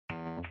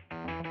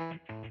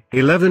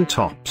11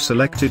 top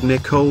selected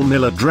Nicole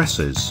Miller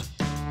dresses.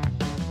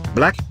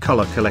 Black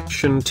Color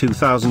Collection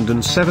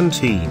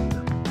 2017.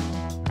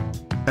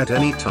 At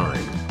any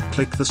time,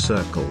 click the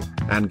circle,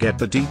 and get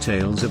the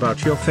details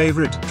about your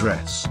favorite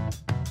dress.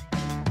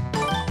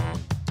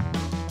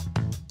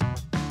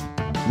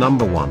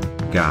 Number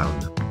 1, Gown.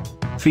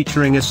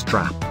 Featuring a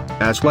strap,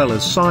 as well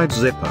as side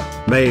zipper,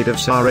 made of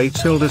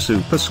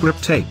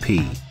superscript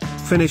Techy,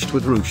 finished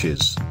with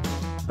ruches.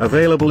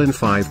 Available in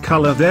 5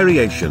 color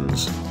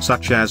variations,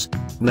 such as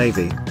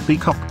navy,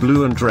 peacock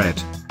blue and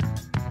red.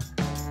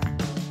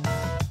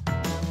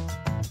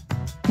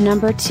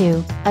 Number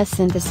 2, a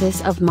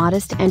synthesis of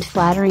modest and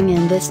flattering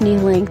in this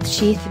knee-length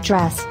sheath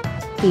dress.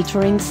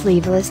 Featuring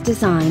sleeveless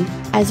design,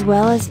 as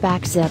well as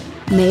back zip,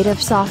 made of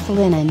soft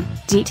linen,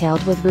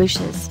 detailed with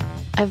ruches.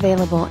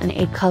 Available in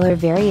 8 color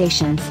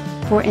variations,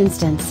 for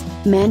instance,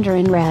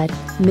 mandarin red,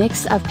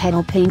 mix of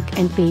petal pink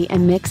and pea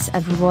and mix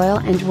of royal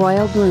and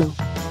royal blue.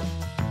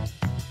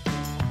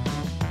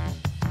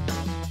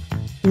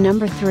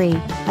 Number 3,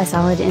 a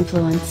solid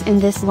influence in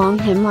this long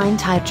hemline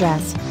type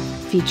dress.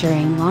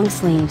 Featuring long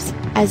sleeves,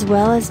 as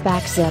well as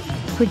back zip,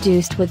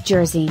 produced with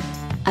jersey.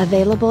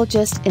 Available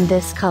just in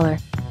this color.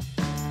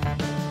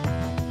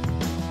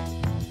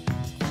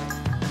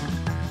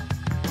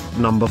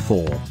 Number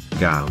 4,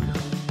 Gown.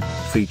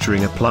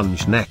 Featuring a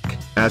plunge neck,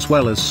 as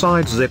well as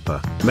side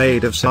zipper,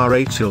 made of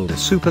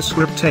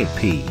superscript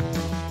Techy.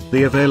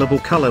 The available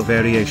color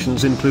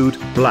variations include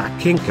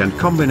black ink and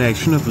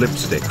combination of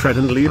lipstick red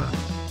and leer.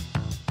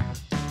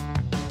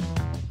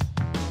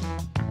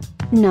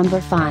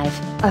 Number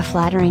 5, a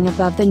flattering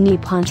above the knee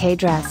Ponte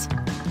dress.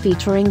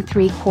 Featuring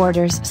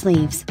 3/4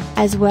 sleeves,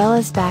 as well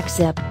as back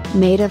zip,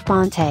 made of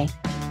Ponte.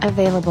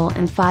 Available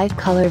in 5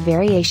 color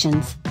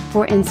variations,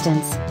 for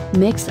instance,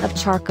 mix of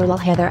charcoal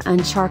heather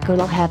and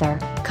charcoal heather,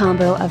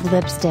 combo of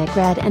lipstick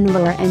red and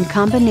leer and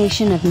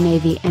combination of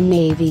navy and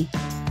navy.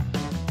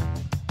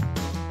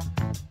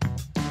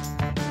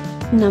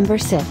 Number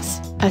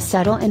 6, a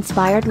subtle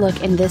inspired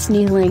look in this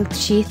knee-length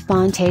sheath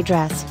Ponte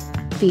dress.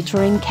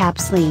 Featuring cap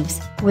sleeves,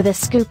 with a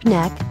scoop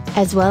neck,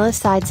 as well as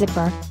side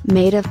zipper,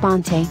 made of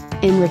Ponte,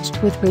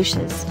 enriched with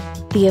ruches.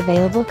 The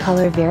available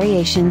color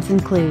variations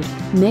include,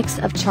 mix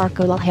of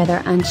charcoal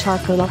heather and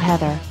charcoal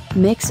heather,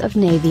 mix of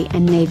navy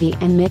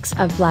and mix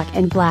of black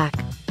and black.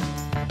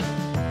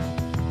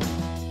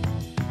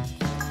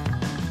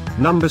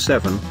 Number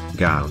 7,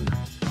 Gown.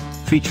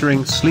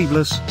 Featuring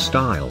sleeveless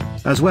style,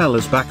 as well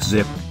as back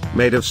zip,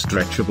 made of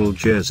stretchable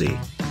jersey.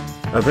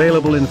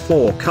 Available in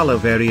 4 color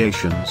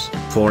variations,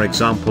 for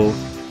example,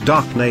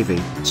 dark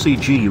navy,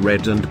 CG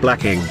red and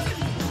black ink.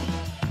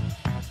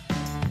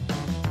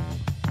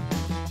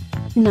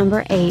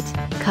 Number 8,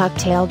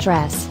 cocktail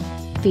dress.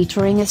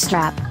 Featuring a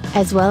strap,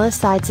 as well as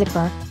side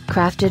zipper,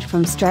 crafted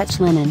from stretch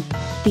linen.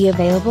 The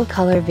available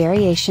color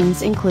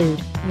variations include,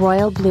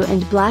 royal blue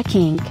and black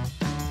ink.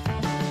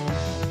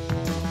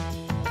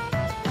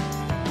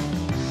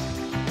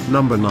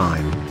 Number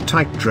 9,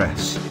 tight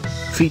dress.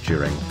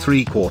 Featuring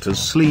 3/4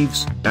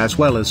 sleeves, as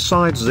well as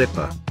side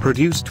zipper,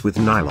 produced with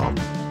nylon.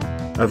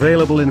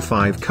 Available in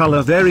 5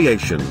 color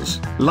variations,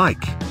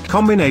 like,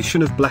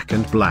 combination of black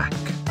and black,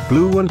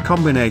 blue and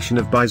combination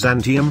of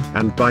Byzantium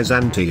and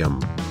Byzantium.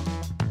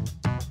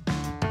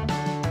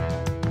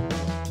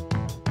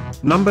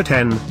 Number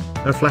 10,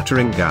 a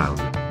flattering gown.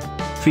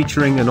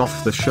 Featuring an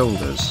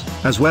off-the-shoulders,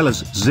 as well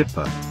as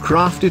zipper,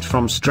 crafted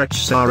from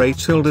stretch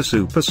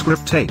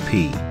superscript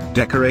Techy,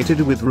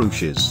 decorated with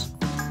ruches.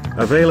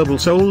 Available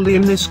solely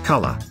in this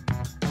color.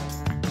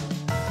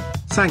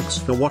 Thanks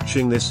for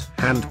watching this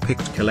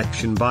hand-picked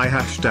collection by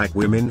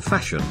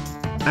 #WomenFashion.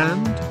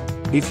 And,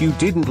 if you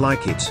didn't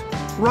like it,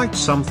 write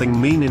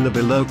something mean in the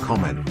below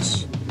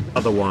comments.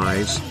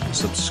 Otherwise,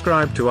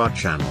 subscribe to our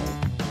channel.